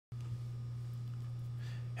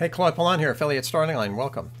Hey, Claude Pelanne here, affiliate Starting Line.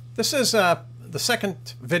 Welcome. This is the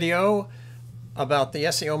second video about the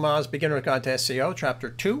SEOmoz Beginner Guide to SEO, Chapter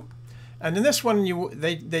 2. And in this one,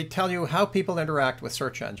 they tell you how people interact with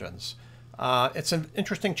search engines. It's an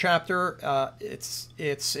interesting chapter.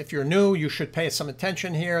 If you're new, you should pay some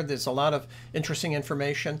attention here. There's a lot of interesting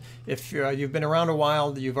information. If you've been around a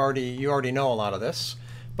while, you already know a lot of this.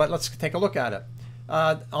 But let's take a look at it.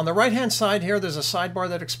 On the right-hand side here, there's a sidebar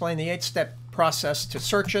that explains the 8-step process to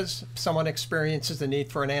searches. If someone experiences the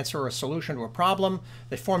need for an answer or a solution to a problem,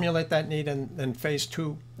 they formulate that need in phase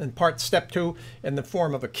 2, in step 2, in the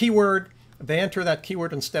form of a keyword. They enter that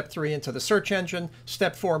keyword in step 3 into the search engine.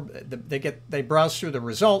 Step 4, they browse through the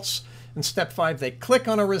results. In step 5, they click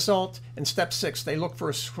on a result. In step 6, they look for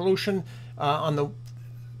a solution on the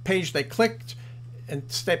page they clicked. In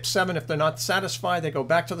step 7, if they're not satisfied, they go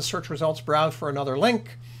back to the search results, browse for another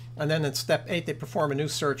link. And then in step 8, they perform a new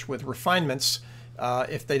search with refinements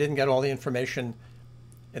if they didn't get all the information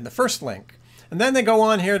in the first link. And then they go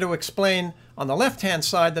on here to explain on the left-hand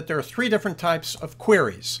side that there are 3 different types of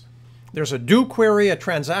queries. There's a do query, a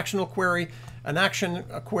transactional query. An action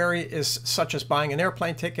query is such as buying an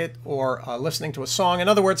airplane ticket or listening to a song. In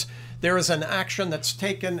other words, there is an action that's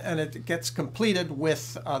taken and it gets completed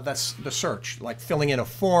with the search, like filling in a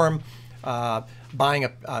form, buying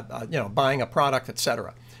a product,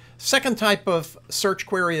 etc. Second type of search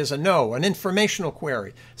query is a no, an informational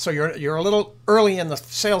query. So you're a little early in the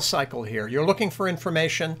sales cycle here. You're looking for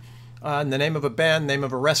information in the name of a band, name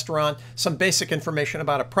of a restaurant, some basic information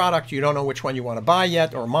about a product. You don't know which one you want to buy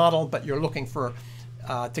yet or model, but you're looking for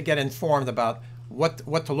to get informed about what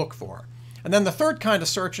to look for. And then the third kind of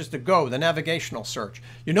search is the go, the navigational search.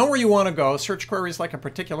 You know where you want to go. Search queries like a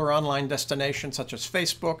particular online destination, such as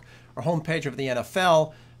Facebook or homepage of the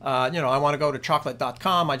NFL. I want to go to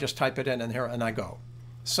chocolate.com. I just type it in and here and I go.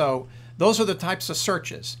 So those are the types of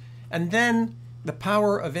searches. And then the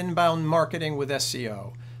power of inbound marketing with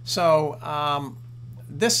SEO. So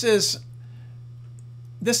this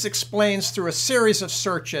explains through a series of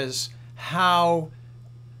searches how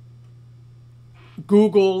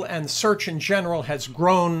Google and search in general has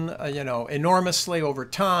grown, enormously over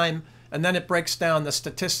time. And then it breaks down the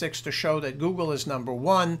statistics to show that Google is number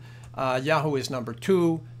 1, Yahoo is number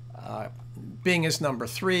 2, Bing is number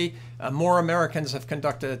 3. More Americans have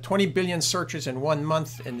conducted 20 billion searches in 1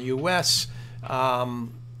 month in the US.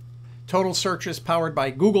 Total searches powered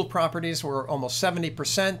by Google properties were almost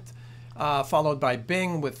 70%, followed by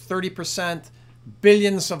Bing with 30%.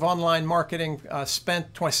 Billions of online marketing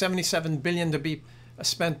spent, 77 billion to be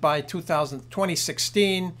spent by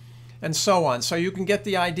 2016, and so on. So you can get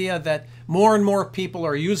the idea that more and more people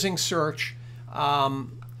are using search,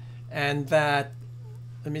 and that,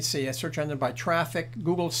 let me see, a search engine by traffic.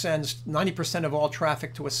 Google sends 90% of all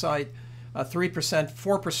traffic to a site, 3%,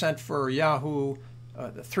 4% for Yahoo,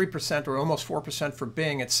 3% or almost 4% for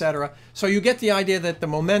Bing, etc. So you get the idea that the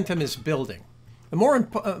momentum is building.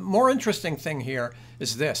 The more interesting thing here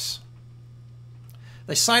is this.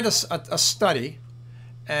 They cite a study,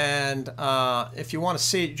 and if you want to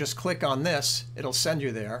see it, just click on this. It'll send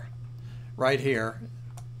you there, right here.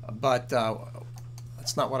 But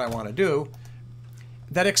that's not what I want to do.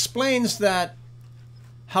 That explains that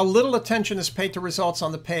how little attention is paid to results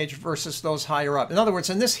on the page versus those higher up. In other words,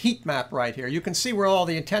 in this heat map right here, you can see where all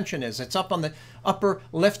the attention is. It's up on the upper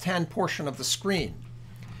left-hand portion of the screen.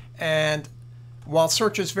 And while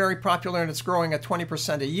search is very popular and it's growing at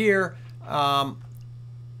 20% a year, higher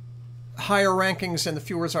rankings in the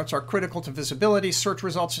few results are critical to visibility. Search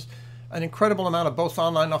results, an incredible amount of both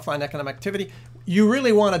online and offline economic activity. You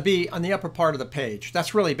really want to be on the upper part of the page.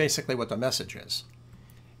 That's really basically what the message is.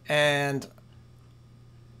 And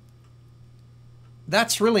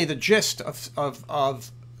that's really the gist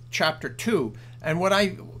of chapter 2. And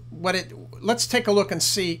let's take a look and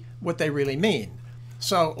see what they really mean.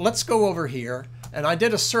 So let's go over here, and I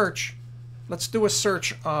did a search. Let's do a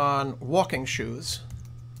search on walking shoes.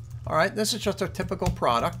 All right, this is just a typical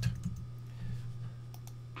product.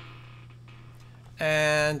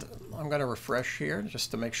 And I'm going to refresh here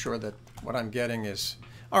just to make sure that what I'm getting is...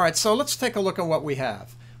 All right, so let's take a look at what we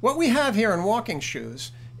have. What we have here in walking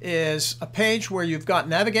shoes is a page where you've got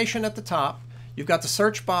navigation at the top, you've got the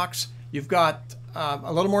search box, you've got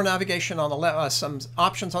a little more navigation on the left, some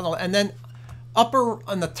options on the left, and then upper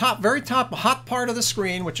on the top, very top, hot part of the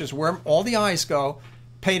screen, which is where all the eyes go,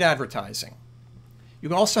 paid advertising. You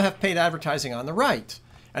can also have paid advertising on the right.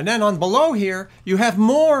 And then on below here, you have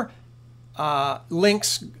more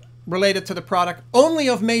links related to the product, only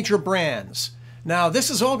of major brands. Now, this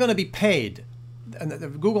is all going to be paid.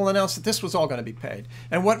 And Google announced that this was all going to be paid.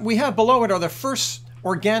 And what we have below it are the first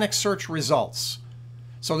organic search results.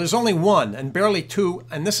 So there's only one and barely two,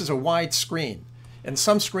 and this is a wide screen. In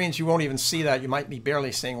some screens, you won't even see that. You might be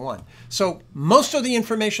barely seeing one. So most of the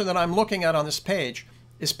information that I'm looking at on this page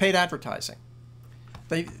is paid advertising.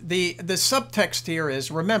 The subtext here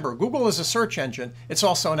is, remember, Google is a search engine. It's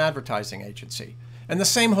also an advertising agency. And the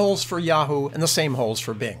same holds for Yahoo, and the same holds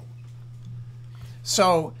for Bing.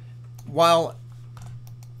 So while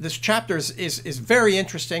this chapter is very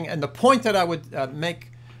interesting, and the point that I would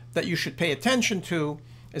make that you should pay attention to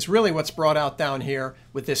is really what's brought out down here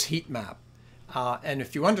with this heat map. And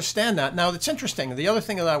if you understand that, now it's interesting. The other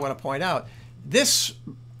thing that I want to point out, this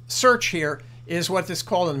search here is what is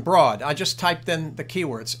called in broad. I just typed in the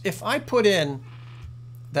keywords. If I put in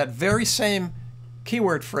that very same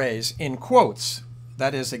keyword phrase in quotes,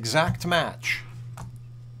 that is exact match,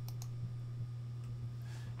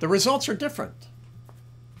 the results are different.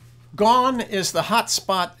 Gone is the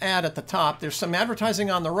hotspot ad at the top. There's some advertising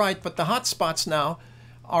on the right, but the hotspots now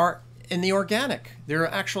are in the organic. There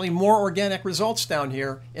are actually more organic results down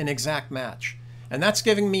here in exact match. And that's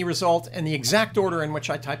giving me result in the exact order in which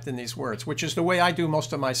I typed in these words, which is the way I do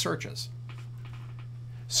most of my searches.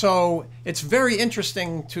 So it's very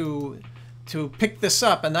interesting to pick this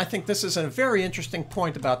up, and I think this is a very interesting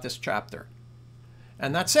point about this chapter.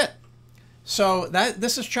 And that's it. So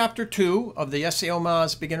this is chapter 2 of the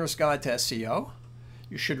SEOmoz Beginner's Guide to SEO.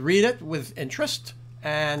 You should read it with interest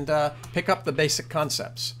and pick up the basic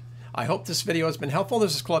concepts. I hope this video has been helpful.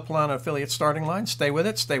 This is Claude Pelanne, Affiliate Starting Line. Stay with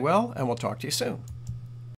it, stay well, and we'll talk to you soon.